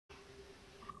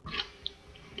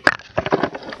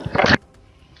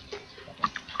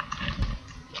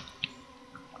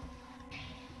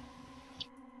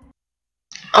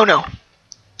Oh no.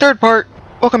 Third part.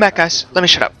 Welcome back, guys. Let me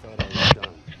shut up. I thought I was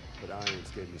done, but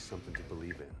Irons gave me something to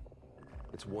believe in.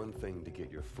 It's one thing to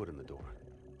get your foot in the door.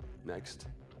 Next,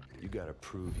 you gotta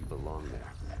prove you belong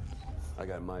there. I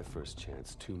got my first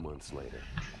chance 2 months later.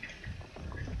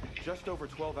 Just over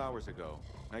 12 hours ago,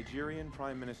 Nigerian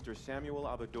Prime Minister Samuel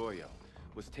Abadoyo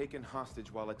was taken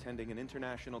hostage while attending an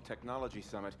international technology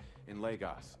summit in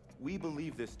Lagos. We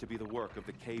believe this to be the work of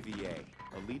the KVA,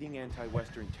 a leading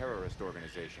anti-Western terrorist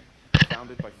organization,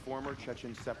 founded by former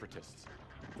Chechen separatists.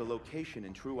 The location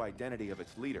and true identity of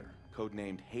its leader,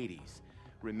 codenamed Hades,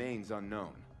 remains unknown.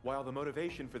 While the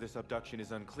motivation for this abduction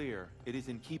is unclear, it is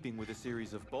in keeping with a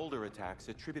series of bolder attacks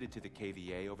attributed to the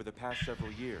KVA over the past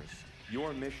several years.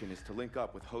 Your mission is to link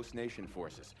up with host nation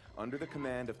forces under the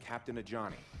command of Captain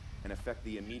Ajani and effect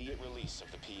the immediate release of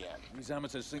the PM. These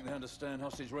amateurs think they understand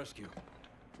hostage rescue.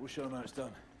 We'll show them how it's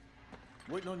done.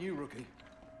 Waiting on you, rookie.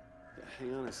 Yeah,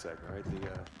 hang on a sec, alright? The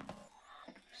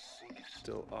sync is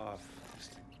still off.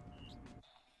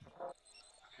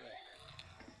 Okay.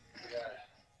 We got it.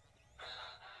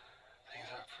 Things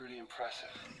are pretty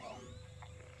impressive. Well,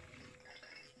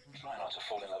 try not to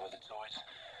fall in love with the toys.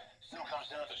 Still comes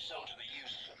down to show to the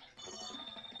use of them.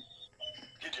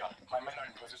 Gideon, my men are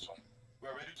in position.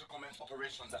 We're ready to commence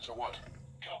operations at your word.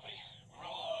 Copy. Roll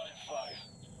hard in 5.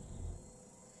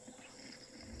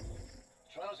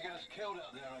 Try not to get us killed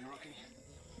out there, rookie.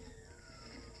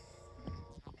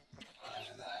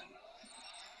 Roger that.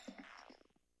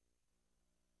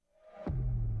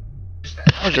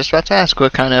 I was just about to ask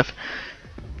what kind of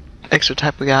extra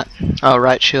type we got. Oh,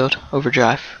 right shield,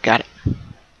 overdrive. Got it.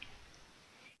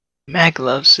 Mag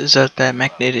gloves. Is that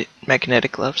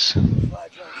magnetic gloves?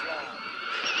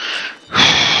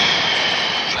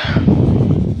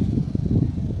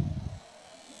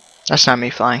 That's not me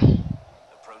flying.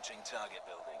 Approaching target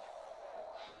building.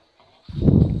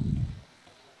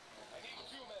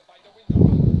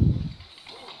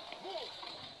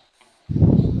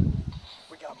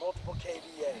 We got multiple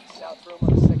KVA. South room on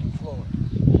the 2nd floor.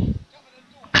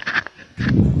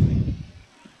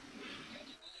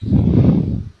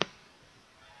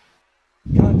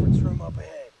 Conference room up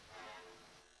ahead.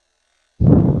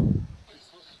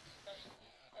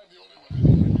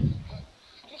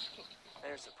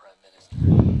 There's the Prime Minister.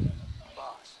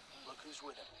 Boss, look who's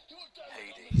with him.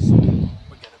 Hades.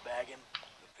 We're gonna bag him.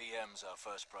 The PM's our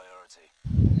first priority.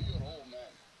 You're old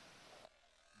man.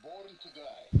 Born to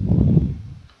die.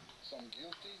 Some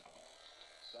guilty,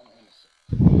 some innocent.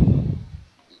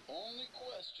 The only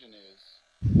question is,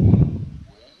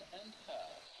 when and how?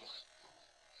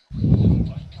 We live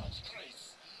by God's grace.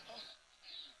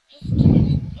 This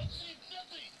time, achieve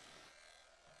nothing.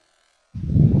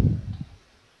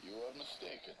 You are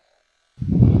mistaken.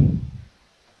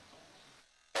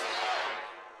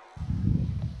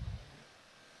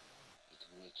 It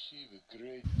will achieve a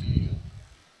great deal.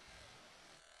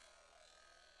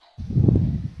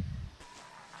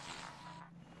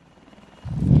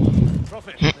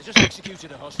 Prophet, they just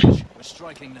executed a hostage. We're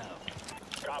striking now.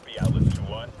 Copy, Atlas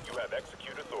 2-1. You have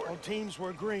execute authority. All teams,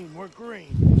 we're green. We're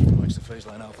green. Likes the phase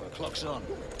line alpha. Clock's on.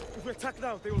 If we attack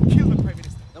now, they will kill the Prime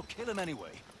Minister. They'll kill him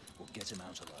anyway. We'll get him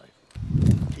out alive.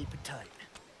 Keep it tight.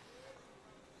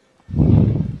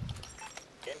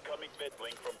 Incoming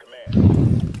vidlink from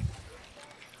command.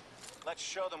 Let's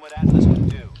show them what Atlas can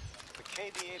do. The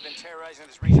KVA have been terrorizing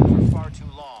this region for far too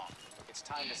long. It's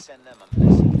time to send them a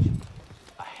message.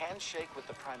 A handshake with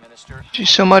the Prime Minister.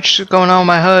 There's so much going on with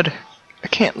my HUD. I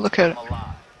can't look at it.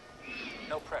 Alive.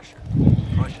 No pressure.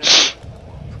 Pressure.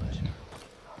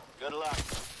 Good luck.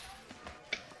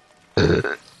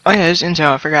 Oh yeah, there's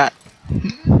intel. I forgot.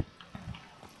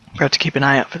 Forgot to keep an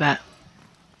eye out for that.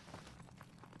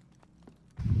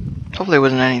 Hopefully it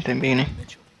wasn't anything, Beanie.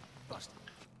 Mitchell, busted.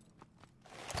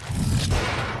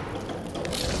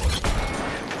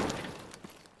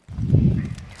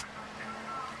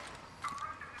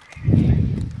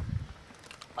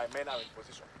 My men are in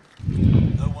position.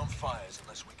 No one fires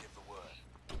unless we give the word.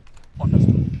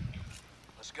 Understood.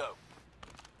 Let's go.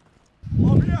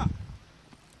 Over here!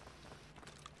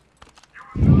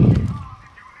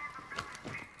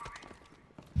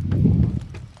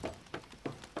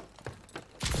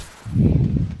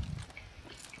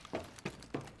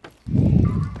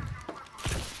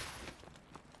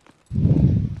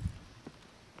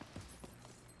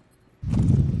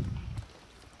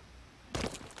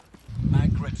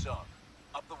 Mag grips on.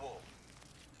 Up the wall.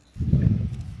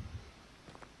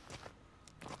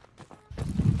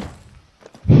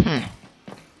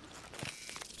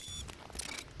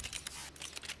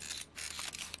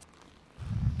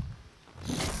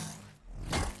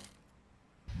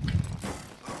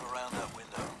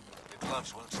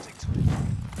 gloves won't stick to it.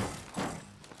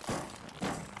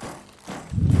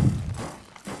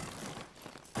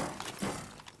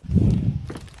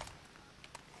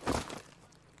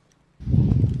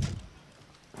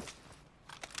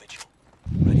 Mitchell,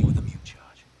 ready with the mute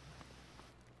charge.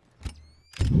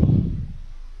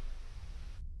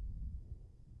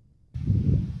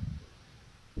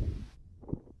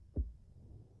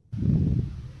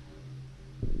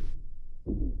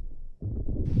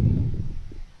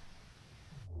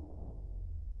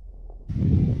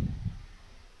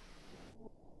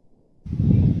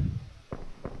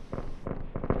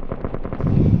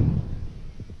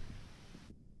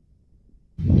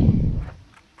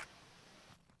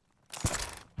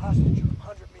 Hostage,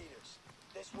 100 meters.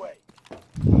 This way.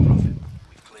 Prophet,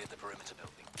 we've cleared the perimeter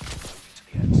building. Moving to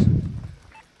the ends.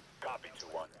 Copy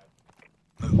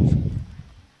 2-1. Move.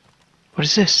 What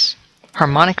is this?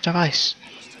 Harmonic device.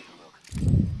 Let's take a look.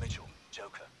 Mitchell,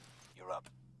 Joker, you're up.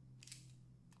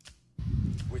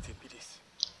 Waiting, PDs.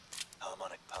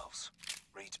 Harmonic pulse.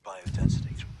 Reads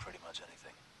biodensity through pretty much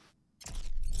anything.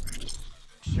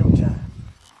 Showtime.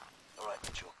 Alright,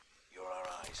 Mitchell, you're our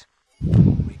eyes.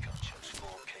 Recon shows 4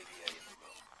 KVA in the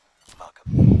room. Mark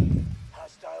 'em.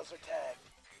 Hostiles are tagged.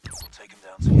 We'll take them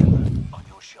down together. On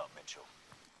your shot, Mitchell.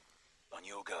 On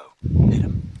your go. Hit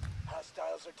 'em.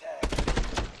 Hostiles are tagged.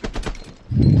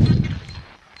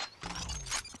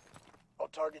 All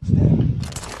targets down.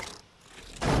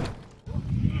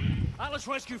 Atlas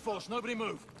Rescue Force, nobody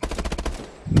move.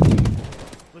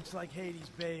 Looks like Hades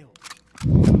bailed.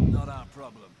 Not our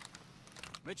problem.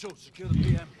 Mitchell, secure the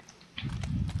PM.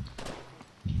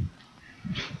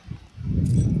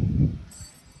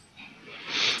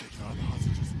 Taking out the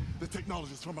hostages. The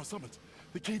technologists from our summit.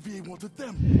 The KVA wanted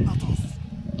them, not us.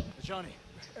 Johnny,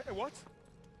 What?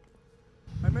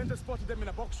 My men just spotted them in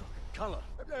a box truck. color.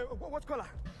 What color?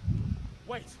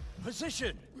 Wait,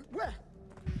 position. Where?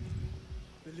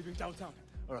 They're leaving downtown.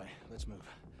 All right, let's move.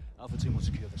 Alpha team will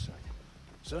secure the site.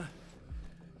 Sir,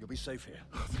 you'll be safe here.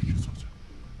 Thank you, Soldier.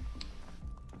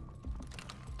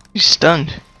 He's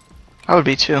stunned. I would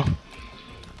be too.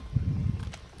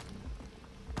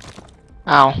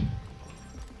 Ow.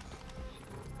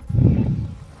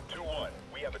 2-1.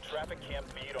 We have a traffic cam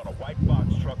feed on a white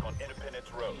box truck on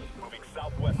Independence Road, moving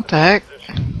southwest What of the your heck?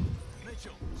 position.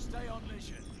 Mitchell, stay on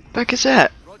mission. What the heck is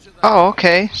that? Roger that. Oh,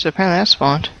 okay. So apparently that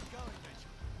spawned.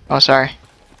 Oh, sorry.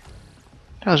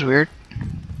 That was weird.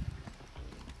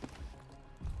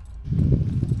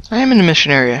 I am in the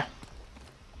mission area.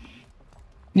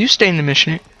 You stay in the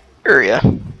mission area.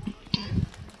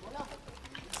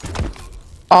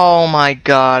 Oh my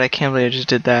god, I can't believe I just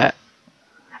did that.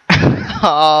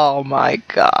 Oh my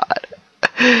god.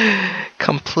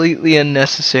 Completely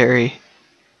unnecessary.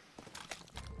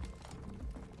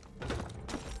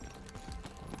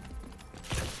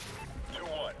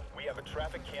 We have a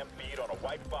traffic cam feed on a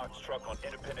white box truck on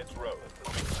Independence Road,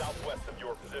 moving southwest of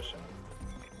your position.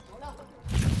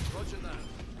 Roger that.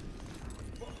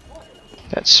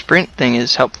 That sprint thing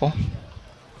is helpful.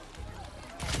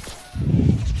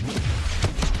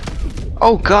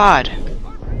 Oh god!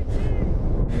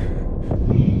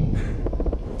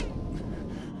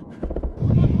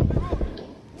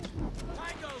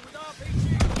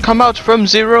 Come out from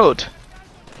the road!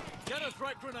 Get a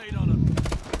frag grenade on them.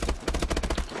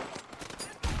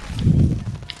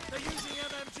 They're using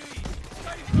MMGs.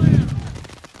 Stay clear.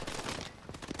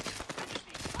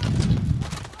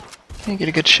 Can't get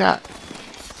a good shot.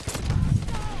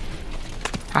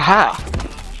 Aha!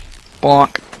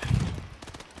 Bonk.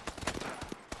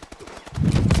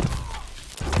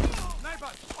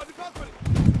 Neighbor, on the balcony.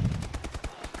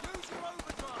 Use your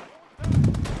overdrive.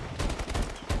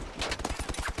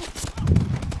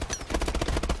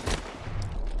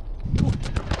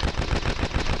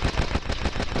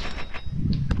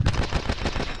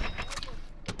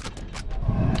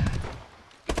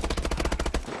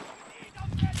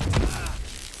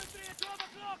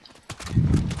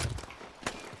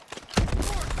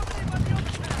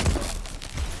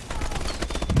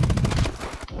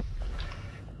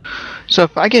 So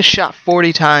if I get shot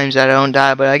 40 times, I don't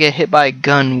die, but I get hit by a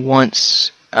gun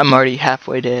once, I'm already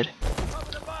halfway dead.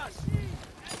 Cover the bus.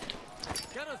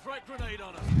 Get a frag grenade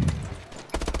on them.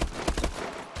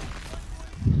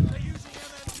 They're using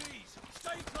MMGs.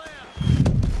 Stay clear.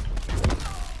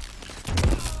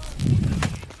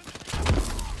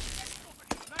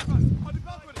 Neighbor, on the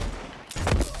balcony.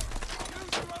 Use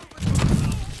your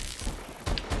overdrive.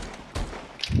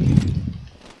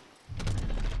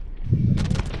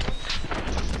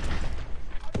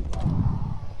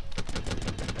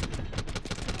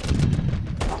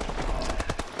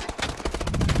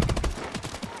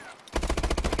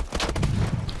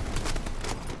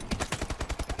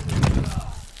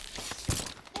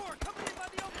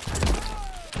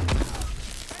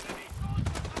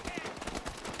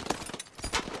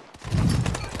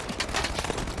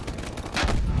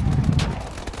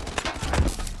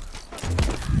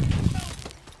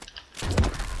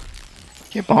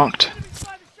 bonked.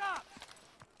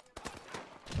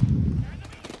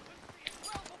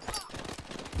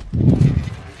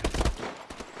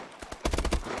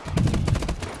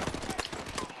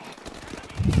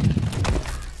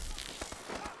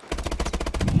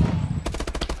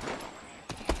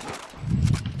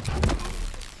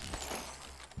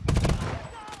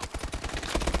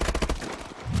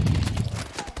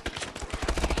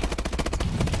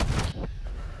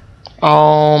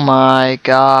 Oh my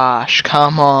gosh,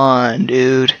 come on,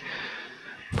 dude.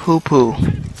 Poo poo.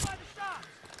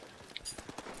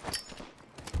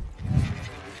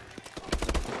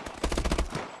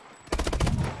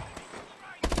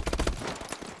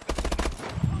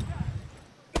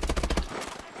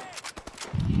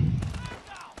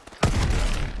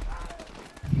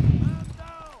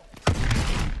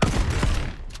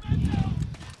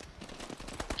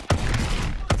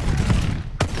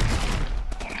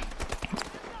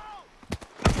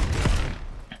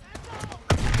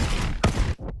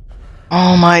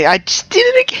 Oh my, I just did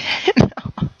it again!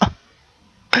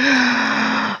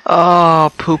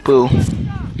 Oh, poo poo.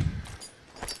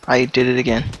 I did it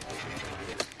again.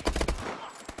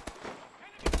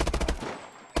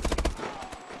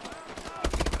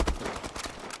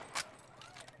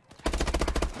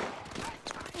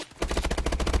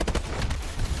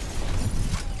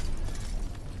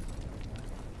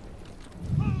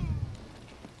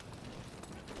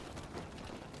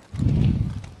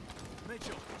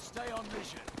 Mitchell, stay on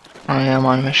mission. I am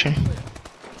on a mission.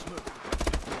 Let's move.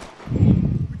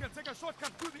 We can take a shortcut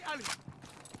through the alley.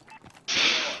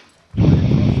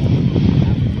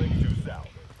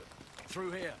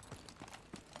 Through here.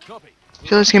 Copy.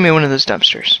 So let's give me one of those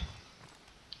dumpsters.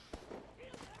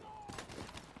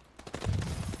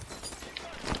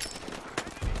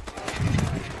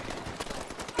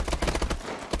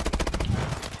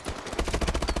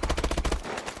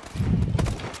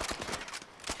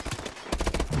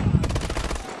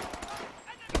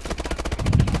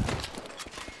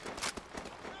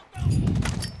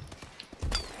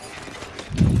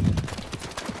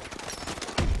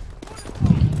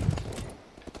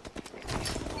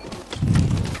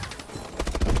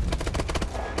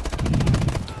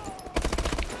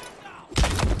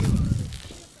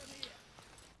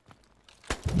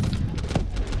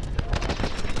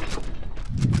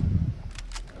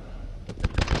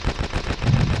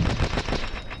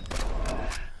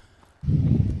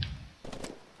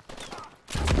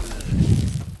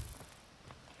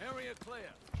 Area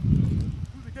clear.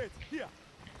 Through the gates. Here.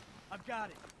 I've got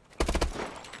it.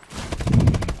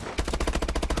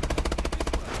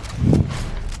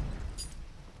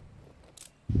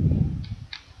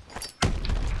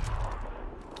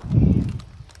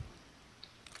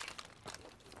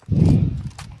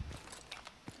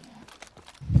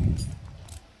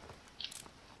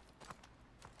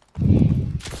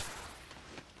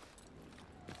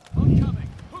 Oncoming.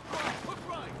 Hook right. Hook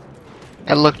right.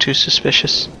 That looked too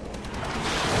suspicious.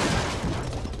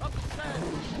 Up the stairs.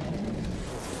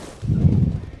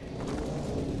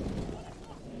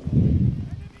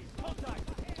 Contact.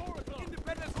 4 o'clock.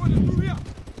 Independence order through here.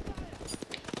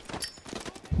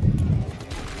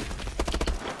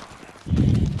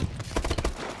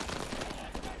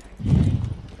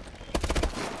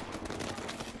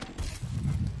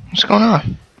 What's going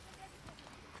on?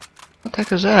 What the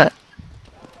heck is that?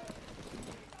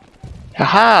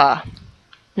 Haha!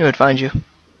 Knew I'd find you.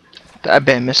 I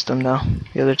bet I missed them though.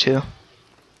 The other two.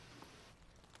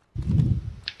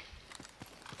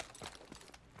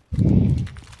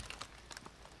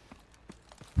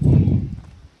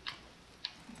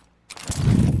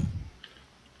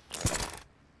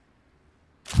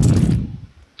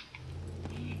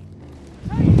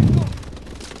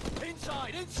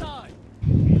 Inside. Inside.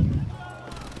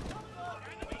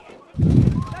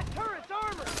 That turret's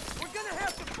armored! We're gonna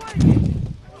have to fight it!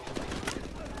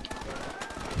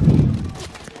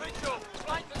 Mitchell,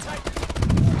 flank the tank.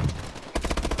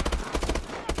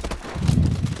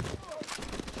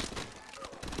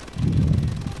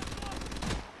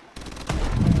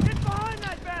 Get behind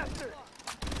that bastard!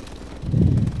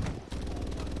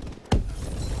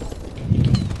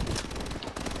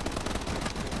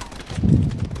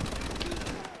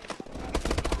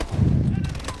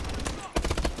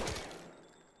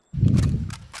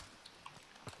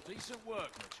 Decent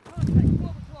work, Mitchell. Contact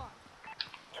 12 o'clock.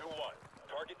 2-1.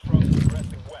 Target truck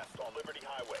progressing west on Liberty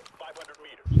Highway, 500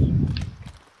 meters.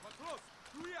 We're close.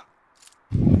 Through here.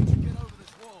 Mitchell, get over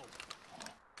this wall.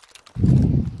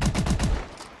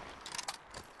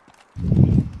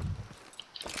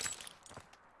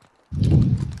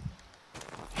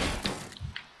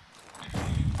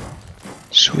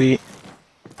 Sweet.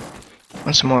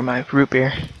 Want some more of my root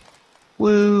beer.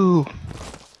 Woo!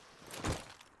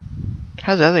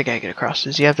 How's the other guy get across?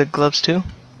 Does he have the gloves too?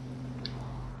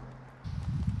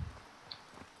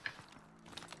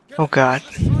 Oh god.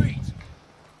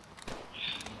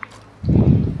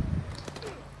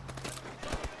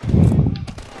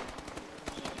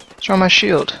 What's wrong with my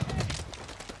shield?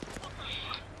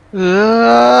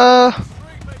 Uh.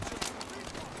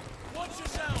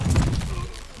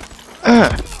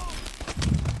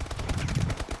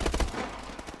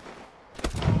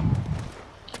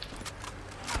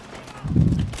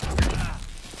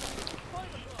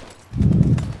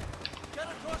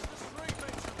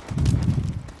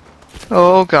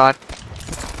 Oh god.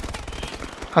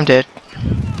 I'm dead.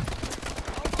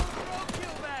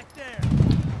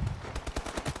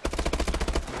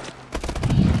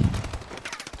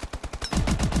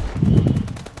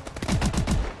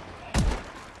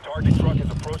 Target truck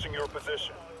is approaching your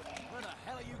position. Where the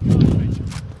hell are you going, Mitchell?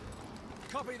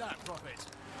 Copy that, Prophet.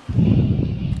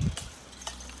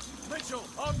 Mitchell,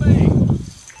 on me!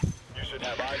 You should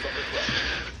have eyes on the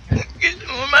truck. Get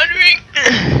some more of my drink. I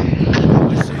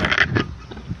see it.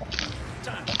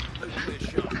 Damn, nuclear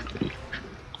shot.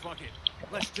 Fuck it.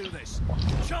 Let's do this.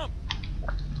 Jump!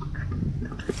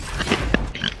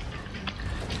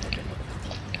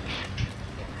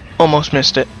 Almost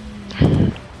missed it.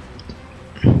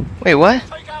 Wait, what?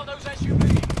 Take out those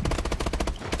SUVs!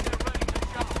 Get ready to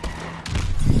jump!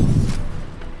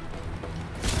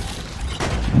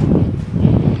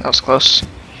 That was close.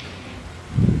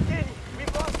 Danny,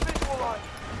 we've lost visual on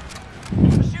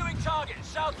you. Pursuing target,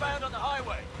 southbound on the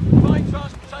highway. Find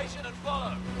transportation and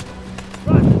follow.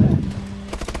 Roger that.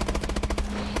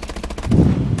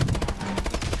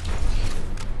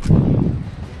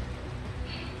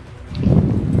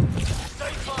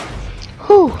 Stay close.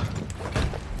 Whew.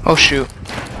 Oh shoot.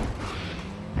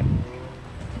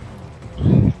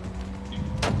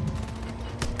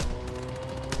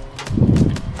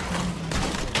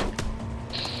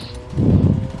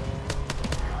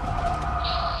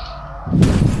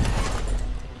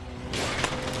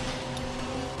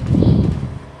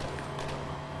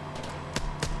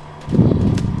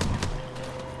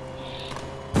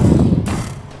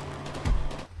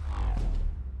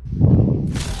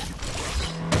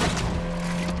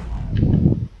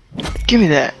 Give me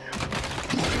that.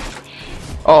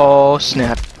 Oh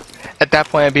snap. At that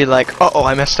point I'd be like, uh oh,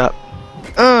 I messed up.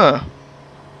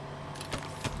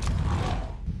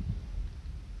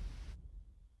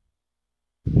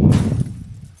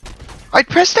 I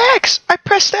pressed X! I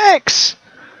pressed X!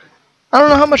 I don't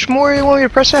know how much more you want me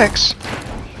to press X.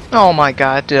 Oh my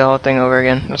god, I did the whole thing over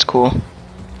again. That's cool.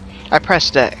 I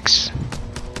pressed X.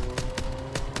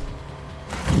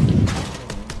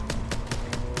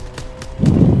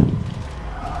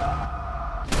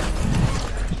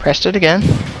 Pressed it again.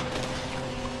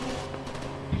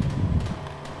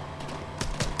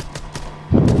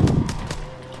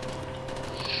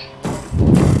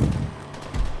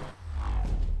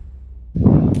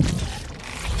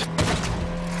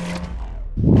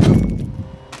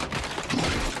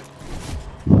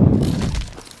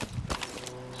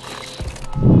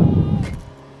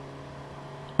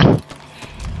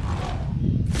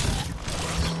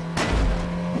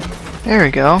 There we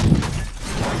go.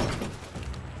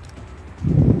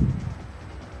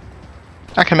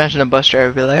 I can imagine a bus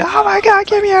driver be like, oh my god,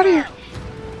 get me out of here!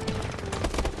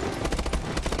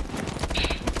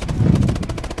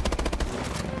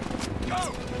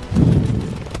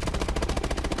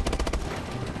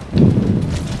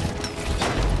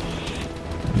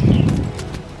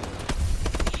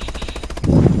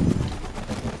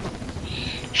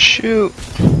 Shoot.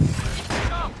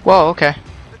 Whoa, okay.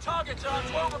 The targets are at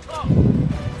 12 o'clock.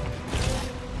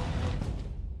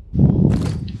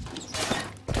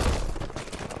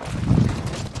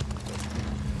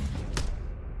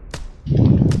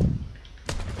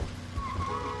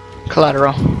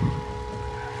 Collateral.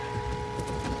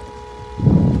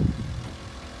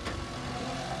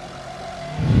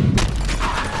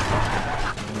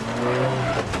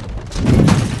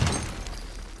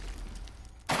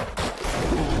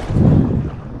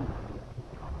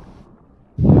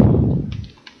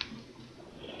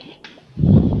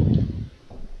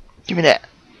 Give me that.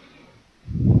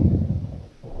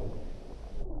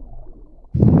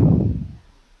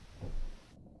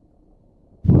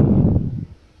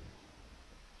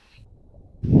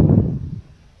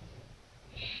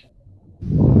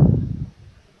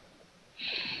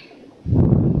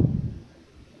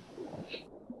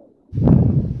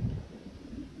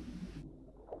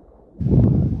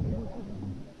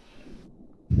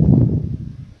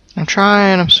 I'm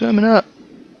trying, I'm swimming up.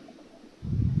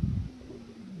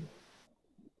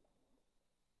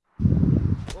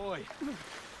 Boy,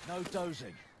 no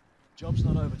dozing. Job's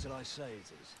not over till I say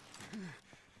it is.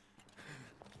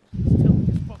 Tell me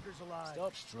this fucker's alive.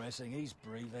 Stop stressing, he's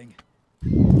breathing.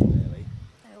 What Really?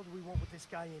 the hell do we want with this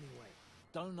guy anyway?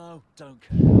 Don't know, don't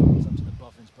care. It's up to the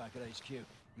boffins back at HQ. You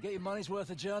get your money's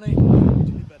worth of journey?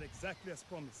 Delivered exactly as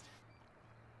promised.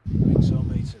 Drinks on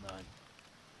me tonight.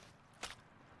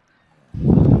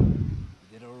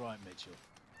 You did alright, Mitchell.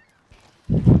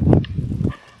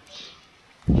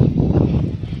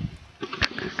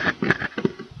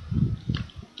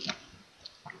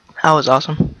 That was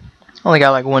awesome. Only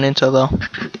got like 1 intel though.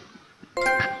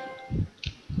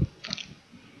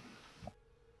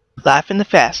 Life in the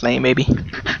fast lane, baby.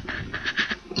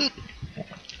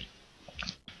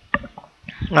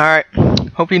 Alright.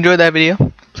 Hope you enjoyed that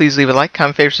video. Please leave a like,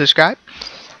 comment, favorite, subscribe.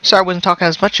 Sorry I wasn't talking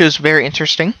as much. It was very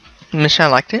interesting. I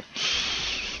liked it.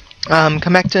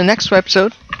 Come back to the next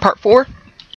episode, part 4.